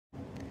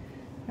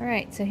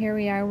Alright, so here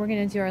we are. We're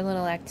going to do our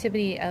little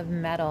activity of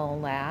metal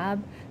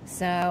lab.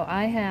 So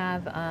I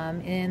have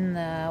in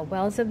the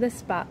wells of the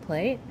spot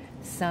plate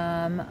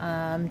some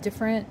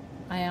different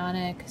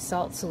ionic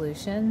salt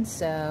solutions.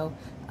 So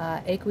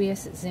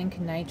aqueous zinc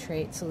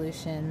nitrate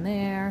solution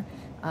there,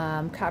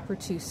 copper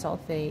 2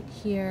 sulfate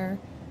here,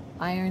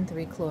 iron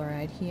 3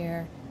 chloride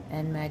here,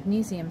 and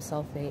magnesium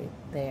sulfate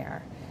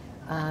there.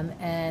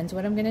 And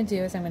what I'm going to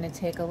do is I'm going to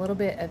take a little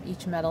bit of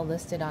each metal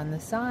listed on the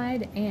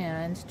side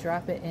and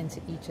drop it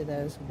into each of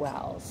those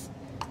wells.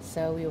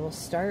 So we will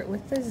start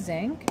with the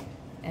zinc,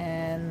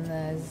 and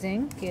the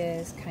zinc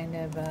is kind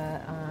of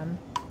a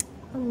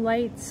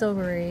light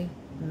silvery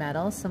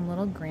metal, some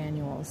little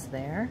granules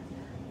there.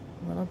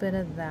 A little bit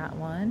of that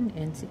one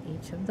into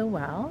each of the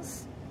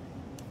wells.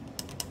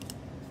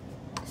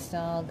 Next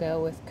I'll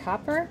go with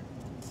copper.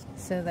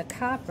 So the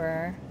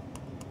copper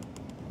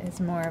is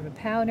more of a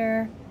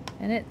powder,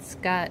 and it's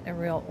got a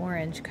real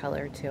orange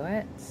color to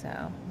it, so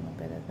a little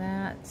bit of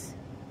that.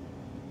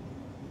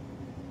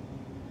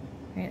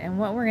 Right, and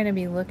what we're going to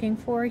be looking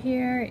for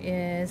here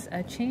is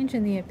a change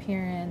in the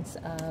appearance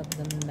of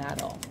the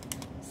metal.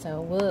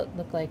 So will it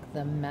look like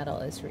the metal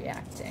is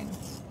reacting?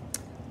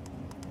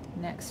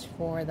 Next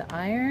for the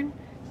iron.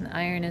 And the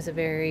iron is a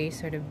very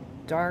sort of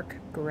dark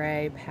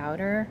gray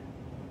powder.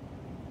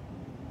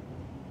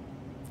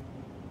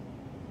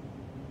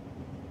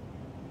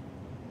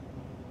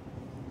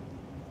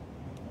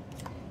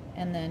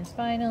 And then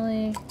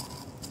finally,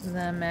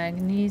 the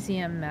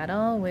magnesium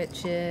metal,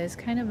 which is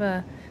kind of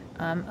a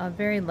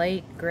very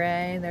light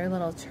gray. They're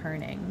little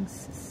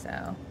turnings,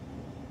 so.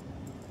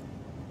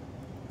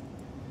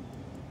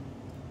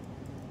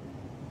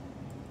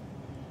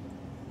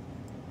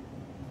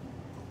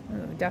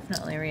 Ooh,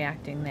 definitely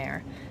reacting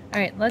there. All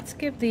right, let's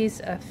give these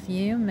a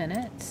few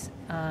minutes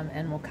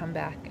and we'll come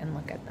back and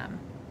look at them.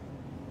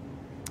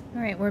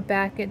 All right, we're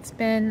back. It's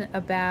been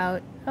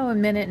about, a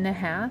minute and a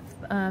half.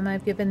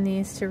 I've given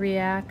these to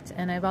react,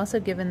 and I've also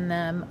given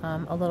them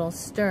a little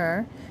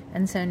stir,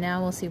 and so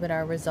now we'll see what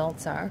our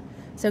results are.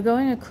 So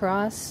going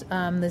across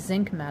the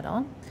zinc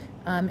metal,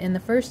 in the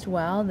first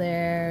well,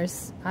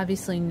 there's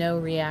obviously no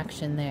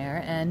reaction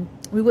there, and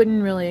we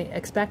wouldn't really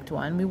expect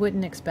one. We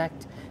wouldn't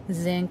expect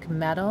zinc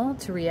metal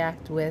to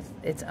react with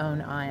its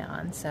own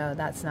ion, so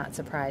that's not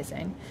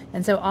surprising.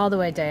 And so all the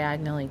way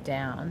diagonally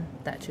down,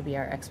 that should be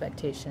our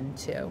expectation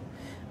too.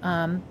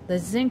 The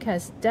zinc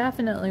has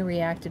definitely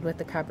reacted with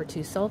the copper 2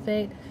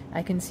 sulfate.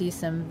 I can see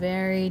some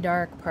very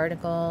dark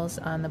particles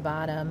on the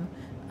bottom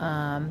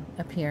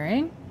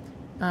appearing.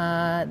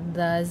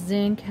 The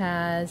zinc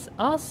has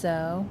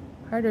also,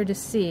 harder to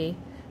see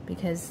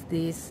because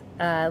these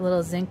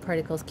little zinc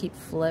particles keep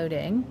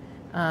floating,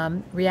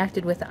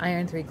 reacted with the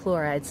iron 3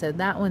 chloride, so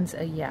that one's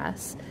a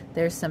yes.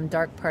 There's some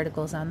dark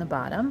particles on the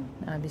bottom,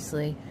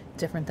 obviously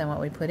different than what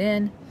we put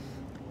in.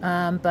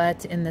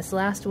 But in this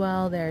last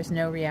well, there's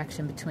no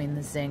reaction between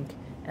the zinc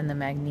and the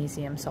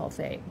magnesium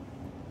sulfate.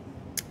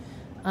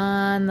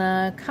 On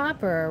the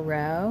copper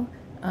row,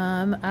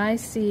 I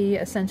see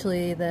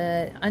essentially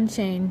the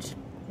unchanged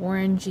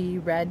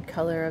orangey red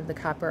color of the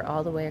copper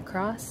all the way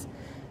across.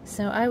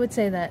 So I would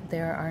say that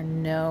there are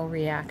no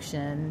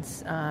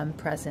reactions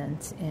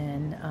present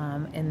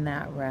in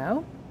that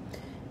row.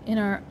 In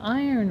our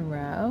iron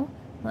row,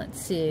 let's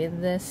see,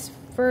 this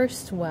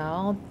first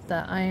well,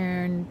 the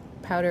iron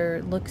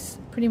powder looks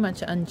pretty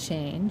much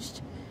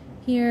unchanged.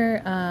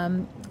 Here,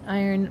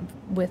 iron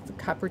with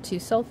copper 2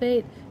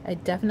 sulfate, I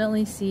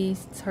definitely see,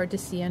 it's hard to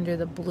see under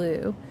the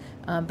blue,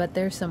 but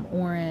there's some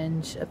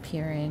orange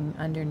appearing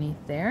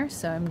underneath there,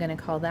 so I'm going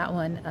to call that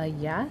one a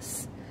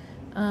yes.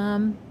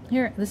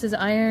 Here, this is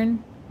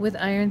iron with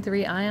iron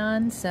 3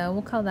 ions, so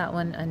we'll call that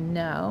one a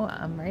no,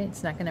 right?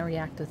 It's not going to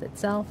react with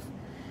itself.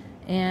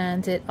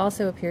 And it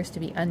also appears to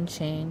be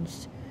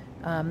unchanged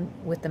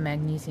with the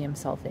magnesium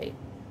sulfate.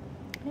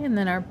 And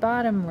then our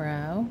bottom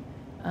row,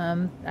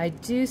 I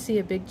do see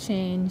a big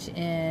change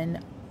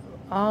in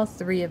all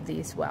three of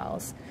these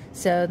wells.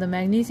 So the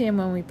magnesium,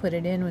 when we put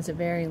it in, was a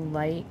very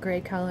light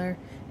gray color,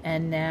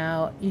 and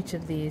now each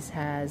of these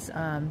has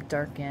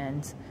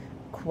darkened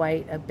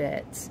quite a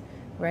bit,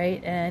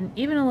 right? And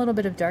even a little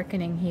bit of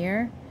darkening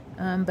here,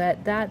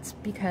 but that's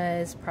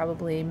because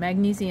probably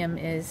magnesium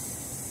is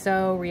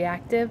so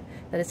reactive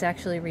that it's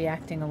actually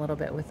reacting a little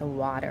bit with the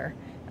water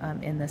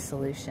in the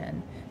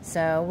solution.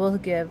 So we'll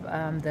give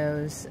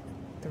those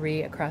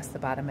three across the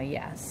bottom a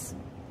yes.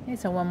 Okay,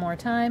 so one more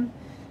time.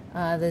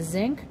 The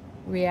zinc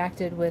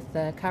reacted with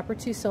the copper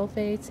 2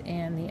 sulfates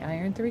and the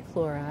iron 3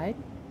 chloride.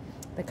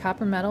 The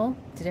copper metal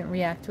didn't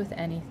react with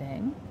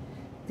anything.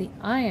 The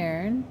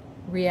iron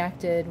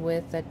reacted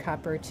with the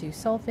copper 2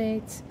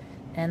 sulfates,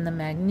 and the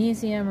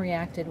magnesium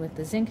reacted with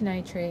the zinc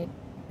nitrate,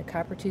 the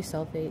copper 2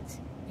 sulfates,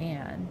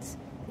 and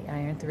the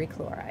iron 3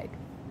 chloride.